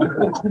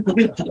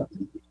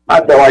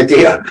have no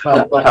idea.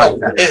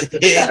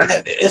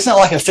 It's not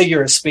like a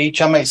figure of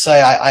speech. I might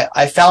say,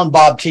 I found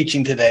Bob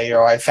teaching today,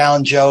 or I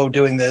found Joe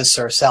doing this,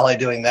 or Sally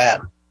doing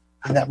that.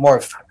 Isn't that more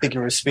of a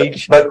figure of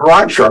speech? But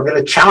Roger, I'm going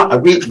to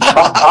challenge.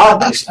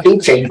 Bob is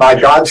teaching by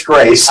God's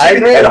grace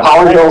at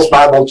Holly Hills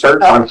Bible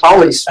Church on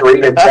Holly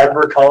Street in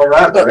Denver,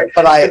 Colorado.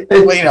 But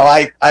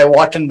I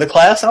walked into the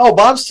class, and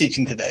Bob's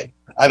teaching today.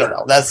 I don't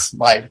know. That's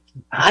my.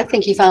 I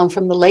think he found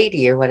from the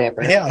lady or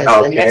whatever. Yeah.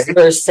 Okay. The next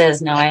verse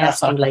says, "Now I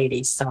asked you,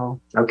 ladies."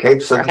 So okay,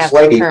 so this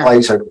lady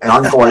plays an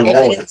ongoing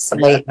role. It's a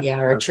lady, yeah,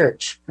 or a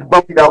church.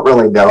 But we don't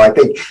really know. I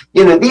think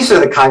these are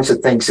the kinds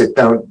of things that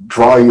don't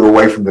draw you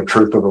away from the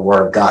truth of the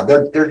Word of God.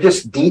 They're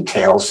just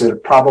details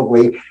that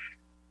probably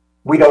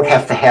we don't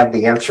have to have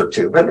the answer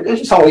to. But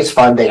it's always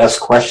fun to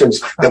ask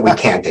questions that we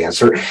can't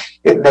answer.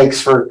 It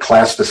makes for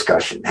class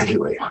discussion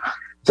anyway.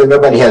 So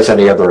nobody has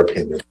any other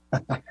opinion.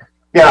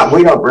 Yeah,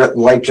 we don't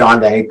relate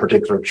John to any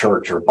particular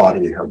church or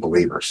body of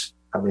believers.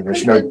 I mean,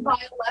 there's no. By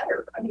a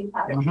letter. I mean,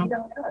 how did you don't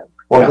know?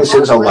 Well, this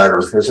is a letter,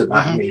 is it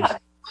not? I mean,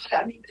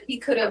 he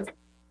could have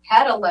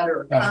had a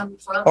letter come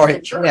from the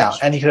church. Yeah,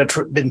 and he could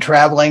have been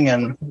traveling,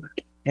 and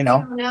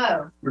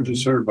No. We're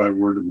just heard by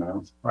word of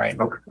mouth. Right.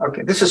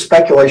 Okay. This is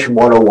speculation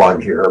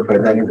 101 here,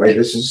 but anyway,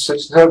 this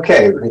is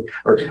okay.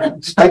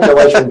 Or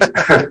speculation,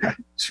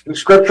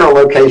 scriptural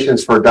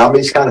locations for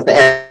dummies kind of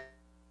thing.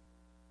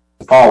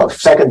 Follow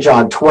 2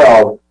 John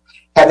 12.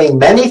 Having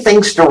many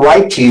things to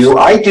write to you,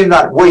 I do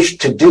not wish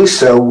to do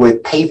so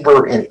with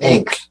paper and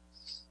ink,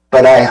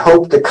 but I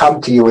hope to come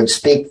to you and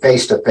speak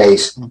face to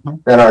face,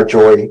 that our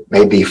joy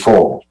may be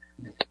full.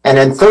 And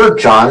in 3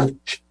 John,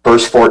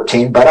 verse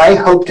 14, but I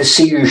hope to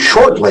see you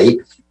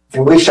shortly,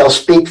 and we shall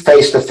speak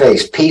face to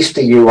face. Peace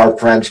to you, our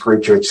friends,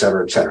 greet you,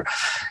 etc., etc.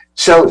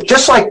 So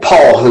just like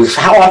Paul,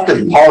 how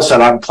often Paul said,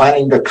 I'm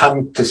planning to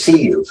come to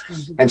see you.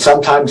 And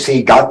sometimes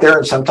he got there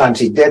and sometimes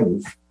he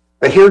didn't.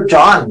 But here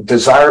John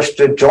desires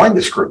to join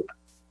this group.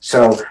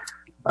 So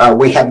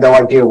we have no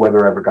idea whether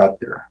he ever got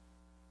there.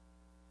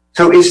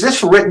 So is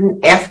this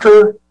written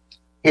after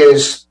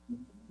his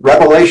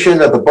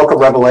revelation of the book of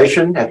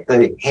Revelation at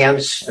the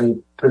hands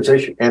and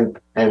position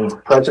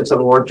and presence of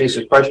the Lord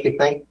Jesus Christ, do you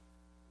think?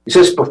 Is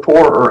this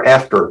before or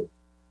after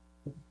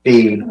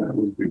the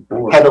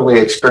heavenly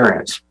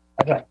experience?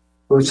 Okay.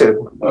 Who said?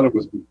 I thought it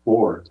was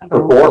before.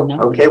 Before?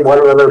 Okay, what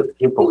do other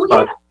people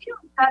thought? We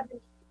don't have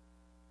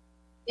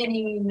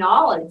any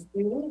knowledge,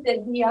 do we,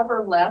 that he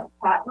ever left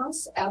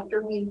Patmos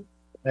after he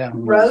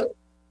wrote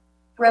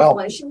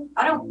Revelation?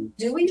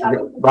 Do we?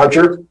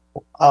 Roger?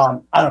 I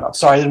don't know.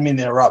 Sorry, I didn't mean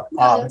to interrupt.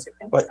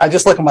 But I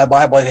just look at my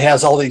Bible. It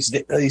has all these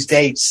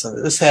dates.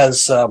 This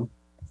has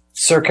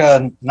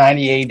circa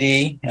 90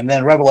 AD, and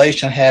then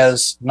Revelation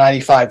has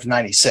 95 to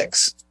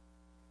 96.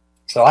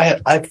 So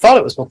I thought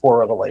it was before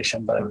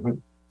Revelation, but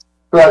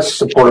that's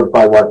supported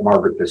by what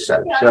Margaret just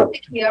said. I don't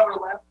think he ever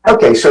left.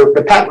 Okay, so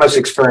the Patmos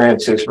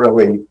experience is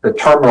really the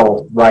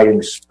terminal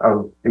writings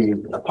of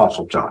the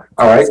Apostle John.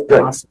 All right,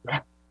 good. Awesome.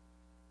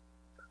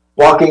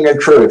 Walking in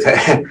truth.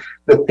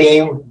 The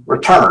theme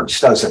returns,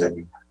 doesn't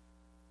it?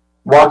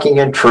 Walking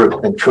in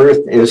truth, and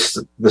truth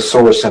is the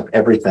source of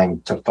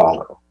everything to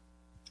follow.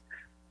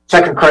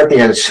 2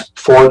 Corinthians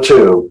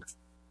 4:2.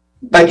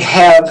 But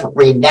have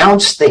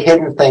renounced the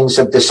hidden things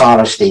of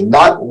dishonesty,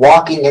 not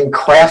walking in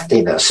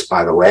craftiness,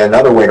 by the way,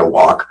 another way to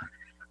walk,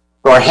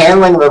 or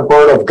handling the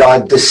word of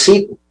God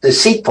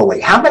deceitfully.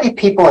 How many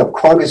people have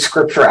quoted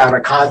scripture out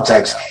of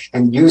context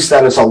and used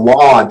that as a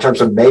law in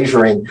terms of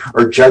measuring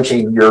or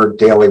judging your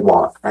daily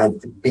walk?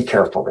 And be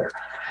careful there.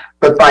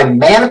 But by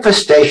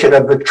manifestation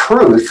of the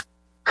truth,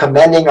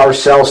 commending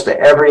ourselves to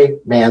every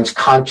man's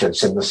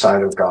conscience in the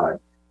sight of God.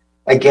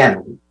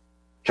 Again,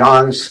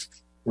 John's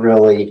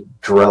really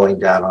drilling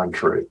down on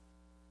truth.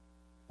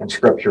 And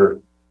scripture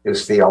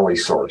is the only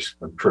source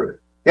of truth.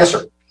 Yes,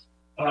 sir.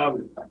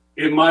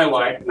 In my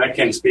life, and I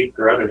can't speak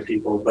for other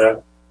people,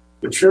 but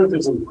the truth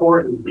is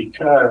important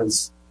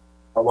because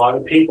a lot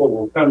of people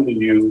will come to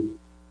you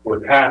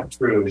with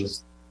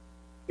half-truths.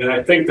 And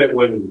I think that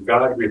when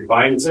God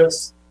refines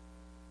us,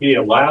 he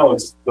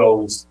allows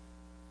those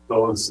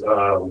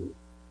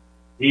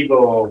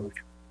evil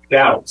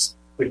doubts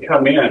to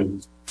come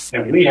in,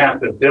 and we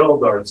have to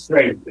build our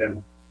strength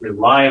and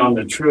rely on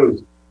the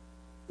truth,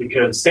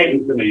 because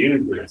Satan's going to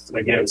use this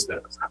against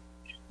us.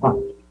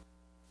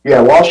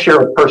 Yeah, well, I'll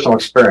share a personal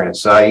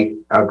experience. I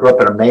grew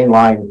up in a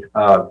mainline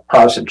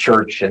Protestant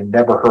church and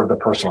never heard the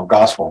personal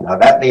gospel. Now,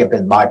 that may have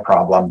been my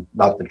problem,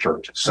 not the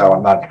church's, so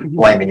I'm not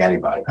blaming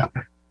anybody.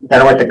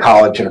 Then I went to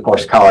college, and of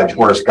course, college,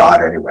 where's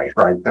God anyway,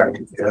 right?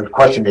 The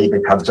question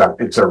even comes up,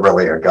 is there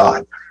really a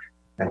God?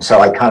 And so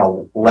I kind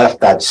of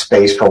left that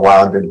space for a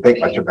while and didn't think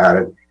much about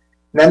it.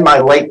 And then my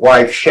late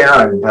wife,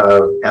 Sharon,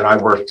 and I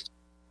were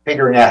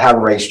figuring out how to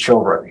raise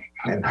children.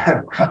 And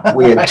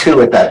we had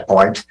 2 at that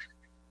point.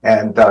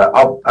 And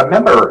I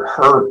remember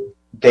her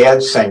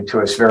dad saying to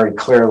us very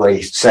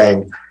clearly,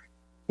 saying,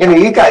 you know,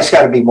 you guys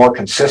got to be more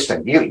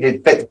consistent.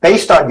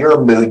 Based on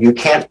your mood, you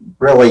can't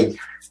really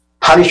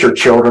punish your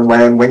children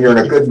when you're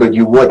in a good mood.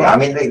 You wouldn't. I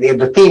mean,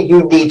 the thing,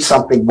 you need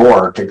something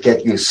more to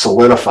get you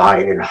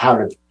solidified in how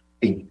to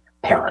be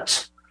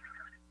parents.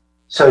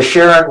 So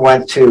Sharon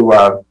went to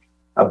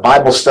a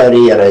Bible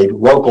study at a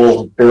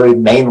local, very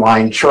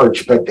mainline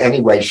church. But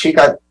anyway, she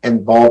got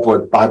involved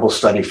with Bible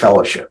Study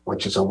Fellowship,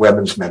 which is a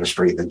women's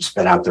ministry that's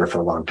been out there for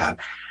a long time.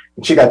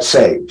 And she got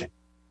saved.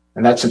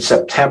 And that's in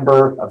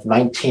September of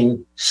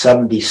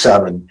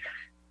 1977.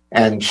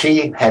 And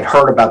she had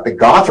heard about the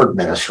Gothard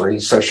ministry.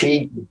 So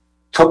she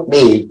took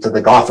me to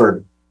the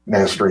Gothard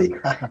ministry.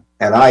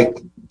 And I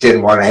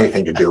didn't want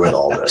anything to do with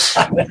all this.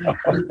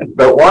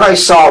 But what I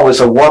saw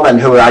was a woman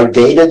who I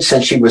dated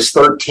since she was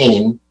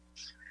 13,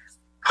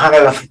 kind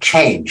of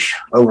change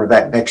over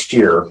that next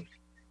year.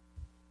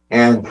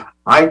 And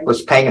I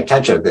was paying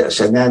attention to this.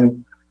 And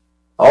then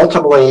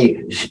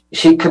ultimately,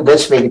 she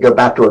convinced me to go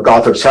back to a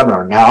Gothard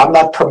seminar. Now, I'm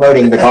not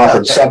promoting the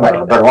Gothard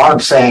seminar, but what I'm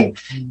saying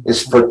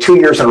is for 2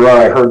 years in a row,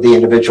 I heard the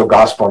individual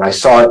gospel, and I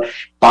saw it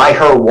by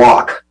her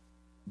walk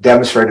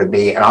demonstrated to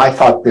me, and I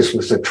thought this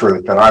was the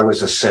truth, that I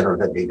was a sinner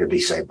that needed to be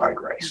saved by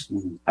grace.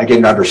 I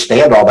didn't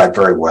understand all that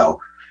very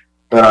well.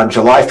 But on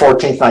July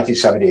 14th,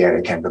 1978,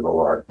 I came to the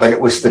Lord. But it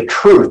was the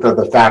truth of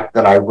the fact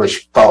that I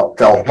fell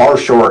far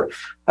short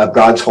of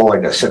God's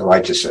holiness and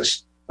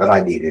righteousness, that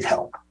I needed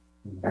help.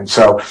 And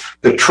so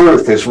the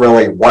truth is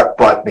really what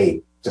brought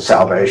me to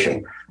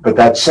salvation. But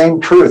that same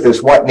truth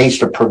is what needs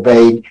to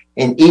pervade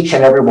in each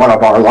and every one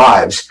of our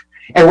lives.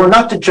 And we're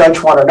not to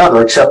judge one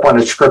another, except when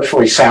it's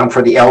scripturally sound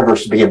for the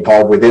elders to be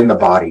involved within the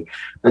body.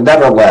 But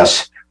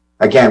nevertheless,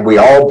 again, we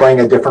all bring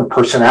a different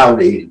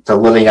personality to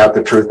living out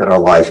the truth in our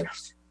life.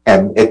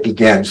 And it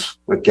begins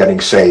with getting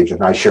saved.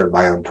 And I shared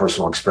my own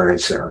personal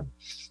experience there.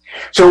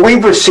 So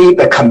we've received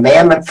a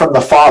commandment from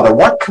the Father.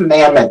 What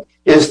commandment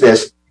is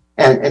this?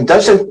 And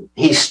doesn't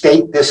he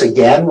state this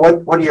again?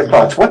 What are your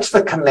thoughts? What's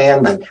the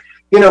commandment?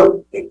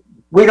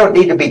 We don't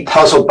need to be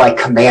puzzled by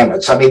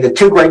commandments. I mean, the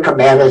two great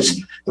commandments,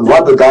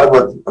 love the God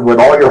with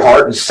all your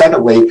heart, and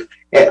secondly,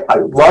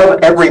 love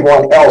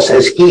everyone else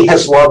as he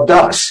has loved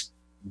us.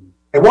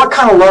 And what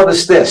kind of love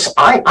is this?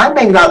 I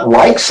may not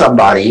like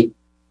somebody,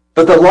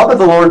 but the love of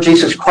the Lord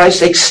Jesus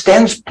Christ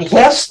extends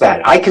past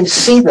that. I can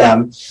see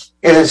them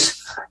as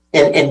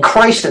in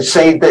Christ and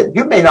say that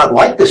you may not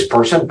like this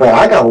person, but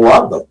I gotta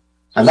love them.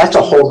 And that's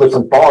a whole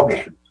different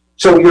ballgame.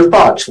 So your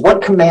thoughts,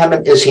 what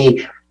commandment is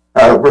he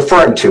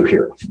referring to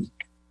here?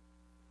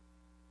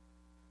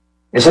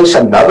 Is this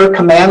another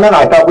commandment?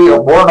 I thought we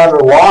weren't under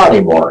law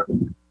anymore.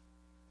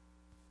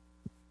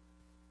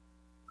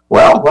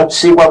 Well, let's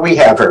see what we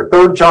have here.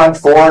 3 John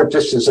 4,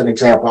 just as an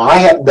example. I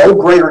have no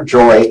greater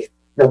joy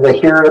than to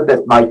hear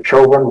that my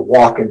children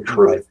walk in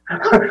truth.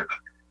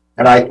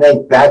 And I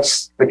think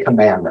that's the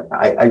commandment.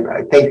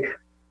 I think,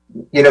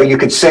 you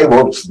could say,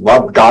 well,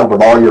 love God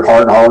with all your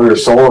heart and all your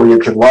soul, or you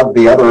can love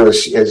the other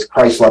as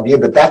Christ loved you,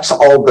 but that's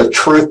all the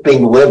truth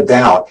being lived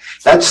out.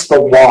 That's the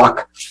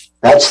walk.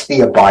 That's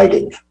the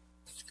abiding.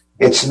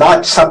 It's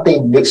not some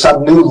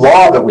new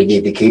law that we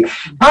need to keep.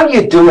 How are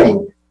you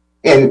doing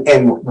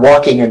in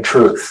walking in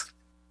truth?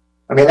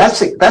 I mean,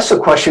 that's a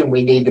question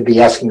we need to be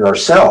asking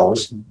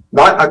ourselves,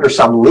 not under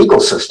some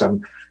legal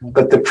system,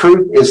 but the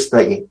truth is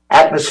the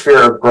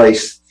atmosphere of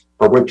grace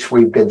for which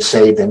we've been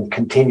saved and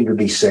continue to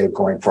be saved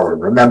going forward.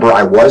 Remember,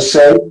 I was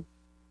saved.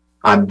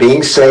 I'm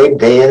being saved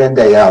day in and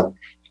day out,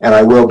 and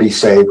I will be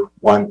saved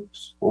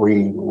once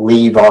we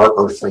leave our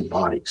earthly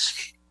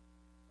bodies.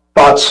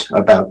 Thoughts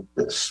about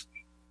this?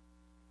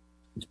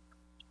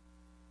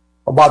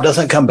 Well, Bob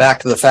doesn't come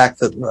back to the fact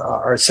that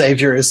our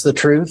Savior is the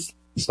truth.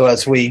 So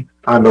as we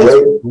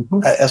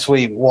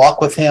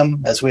walk with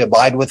him, as we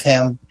abide with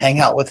him, hang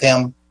out with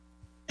him,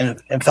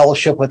 and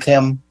fellowship with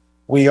him,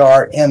 we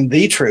are in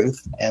the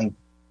truth. And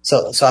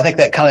so I think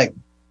that kind of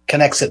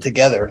connects it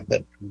together,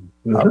 that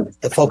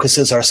the focus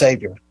is our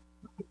Savior.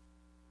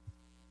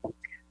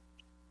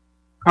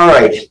 All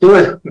right.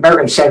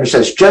 American Standard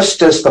says,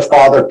 just as the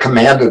Father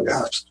commanded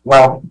us.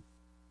 Well,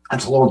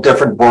 that's a little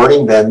different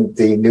wording than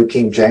the New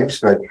King James,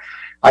 but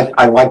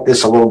I like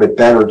this a little bit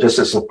better. Just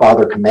as the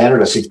Father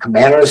commanded us, he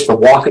commanded us to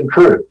walk in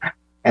truth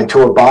and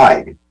to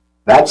abide.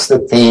 That's the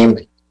theme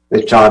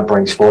that John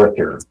brings forth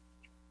here.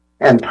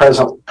 And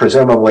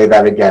presumably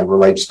that again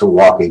relates to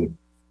walking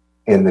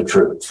in the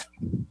truth.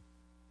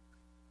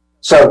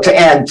 So to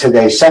end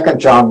today, 2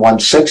 John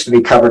 1:6 to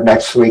be covered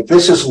next week.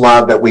 This is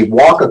love, that we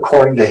walk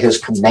according to his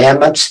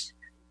commandments.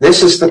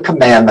 This is the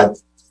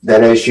commandment,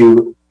 that as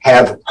you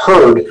have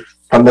heard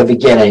from the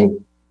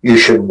beginning, you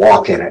should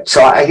walk in it.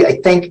 So I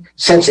think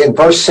since in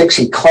verse 6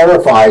 he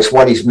clarifies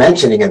what he's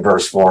mentioning in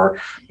verse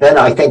 4, then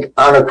I think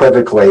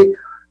unequivocally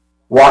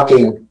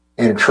walking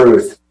in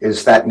truth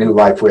is that new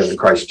life we have in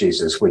Christ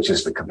Jesus, which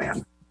is the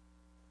commandment.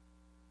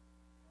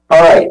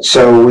 All right,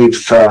 so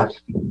we've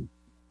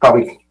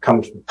probably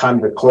come time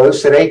to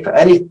close today.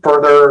 Any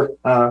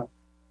further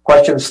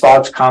questions,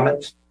 thoughts,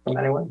 comments from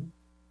anyone?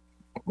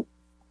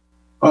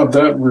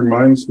 That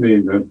reminds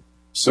me that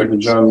 2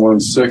 John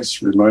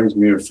 1:6 reminds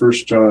me of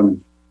 1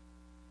 John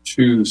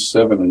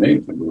 2:7 and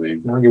 8, I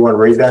believe. You want to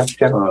read that,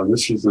 Ken?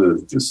 This is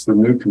the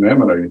new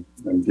commandment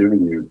I'm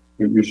giving you.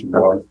 You should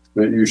walk,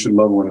 that you should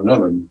love one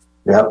another.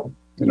 Yeah.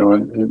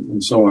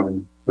 And so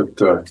on. But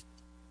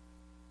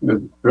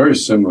very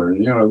similar.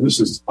 This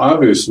is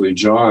obviously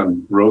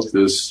John wrote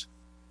this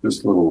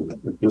little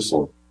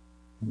epistle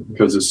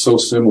because it's so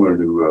similar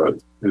to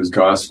his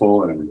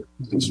gospel and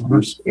his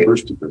first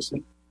epistle.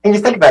 And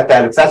you think about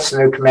that, if that's the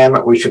new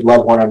commandment, we should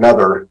love one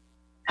another.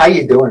 How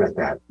you doing at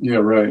that? Yeah,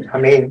 right. I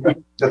mean,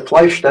 the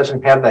flesh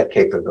doesn't have that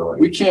capability.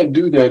 We can't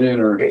do that in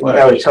our flesh.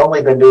 No, it's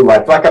only the new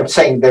life. Like I'm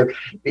saying,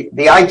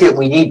 the idea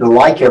we need to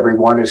like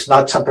everyone is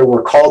not something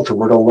we're called to.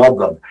 We're to love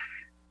them.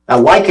 Now,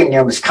 liking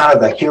them is kind of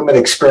the human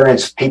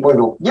experience. People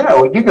who,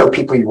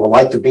 people you will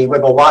like to be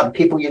with a lot, and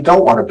people you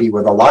don't want to be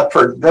with a lot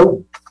for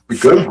no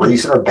good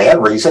reason or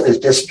bad reason. It's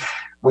just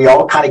we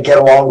all kind of get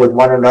along with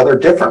one another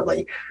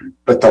differently.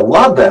 But to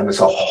love them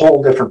is a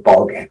whole different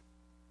ballgame.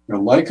 Now,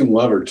 like and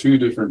love are two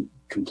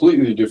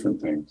completely different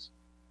things.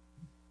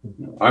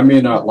 I may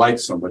not like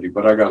somebody,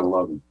 but I got to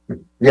love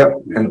them. Yep,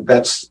 and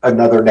that's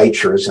another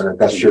nature, isn't it?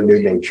 That's your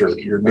new nature,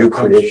 your new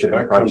creation.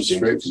 That comes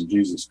straight from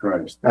Jesus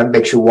Christ. That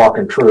makes you walk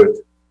in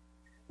truth.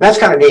 That's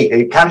kind of neat.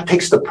 It kind of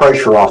takes the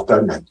pressure off,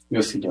 doesn't it?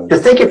 Yes, it does. To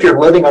think if you're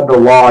living under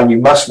law and you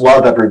must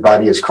love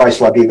everybody as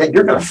Christ loved you, then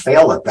you're going to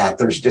fail at that.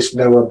 There's just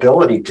no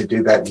ability to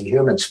do that in the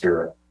human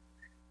spirit.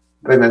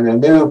 But in the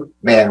new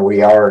man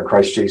we are in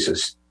Christ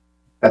Jesus,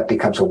 that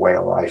becomes a way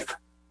of life.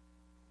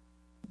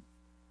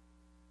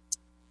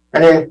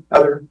 Any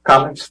other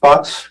comments,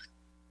 thoughts?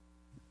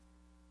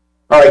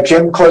 All right,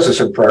 Jim, close us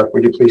in prayer.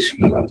 Would you please?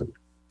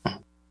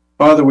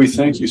 Father, we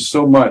thank you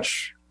so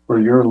much for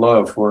your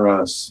love for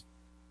us.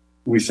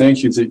 We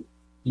thank you that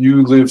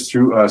you live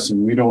through us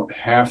and we don't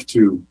have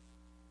to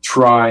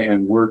try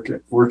and work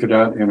it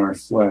out in our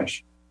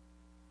flesh.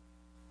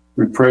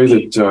 We pray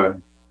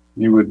that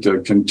you would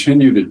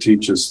continue to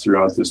teach us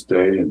throughout this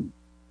day, and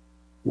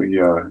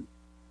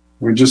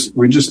we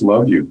just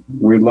love you.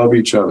 We love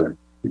each other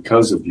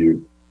because of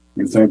you.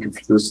 We thank you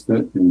for this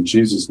in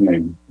Jesus'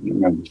 name.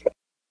 Amen.